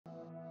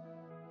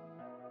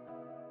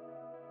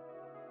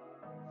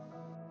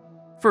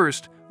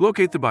First,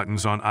 locate the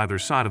buttons on either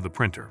side of the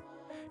printer.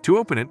 To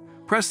open it,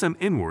 press them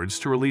inwards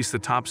to release the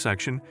top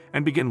section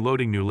and begin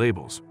loading new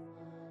labels.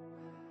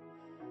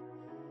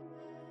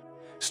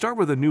 Start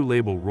with a new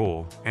label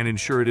roll and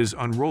ensure it is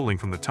unrolling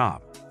from the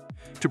top.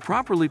 To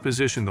properly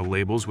position the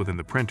labels within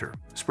the printer,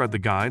 spread the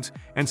guides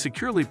and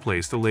securely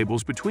place the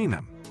labels between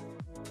them.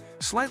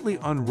 Slightly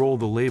unroll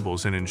the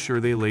labels and ensure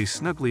they lay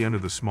snugly under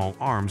the small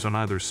arms on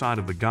either side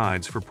of the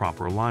guides for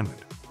proper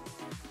alignment.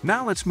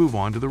 Now let's move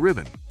on to the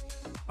ribbon.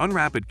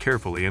 Unwrap it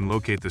carefully and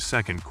locate the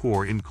second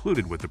core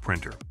included with the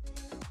printer.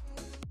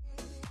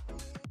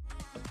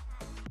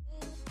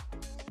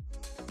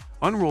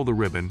 Unroll the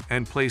ribbon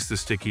and place the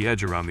sticky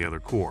edge around the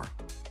other core.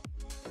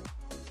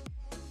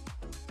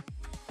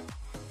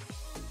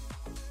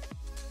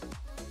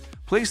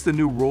 Place the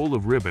new roll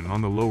of ribbon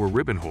on the lower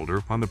ribbon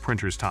holder on the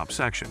printer's top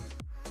section.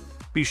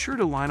 Be sure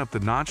to line up the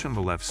notch on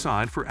the left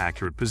side for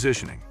accurate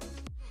positioning.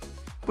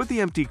 Put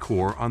the empty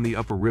core on the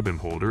upper ribbon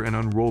holder and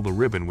unroll the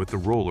ribbon with the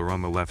roller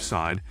on the left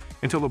side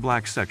until the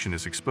black section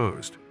is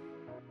exposed.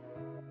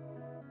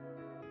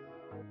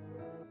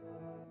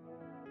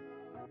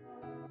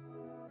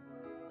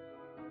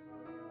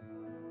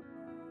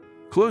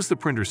 Close the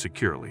printer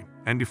securely,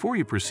 and before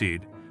you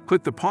proceed,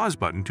 click the pause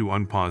button to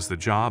unpause the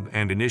job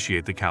and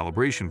initiate the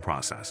calibration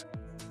process.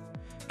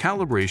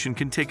 Calibration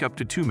can take up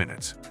to 2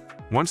 minutes.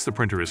 Once the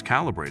printer is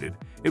calibrated,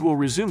 it will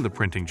resume the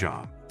printing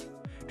job.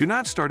 Do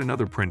not start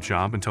another print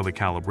job until the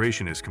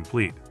calibration is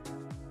complete.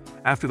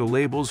 After the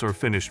labels are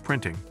finished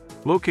printing,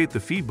 locate the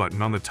feed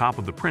button on the top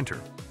of the printer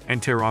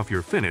and tear off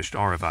your finished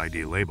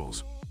RFID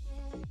labels.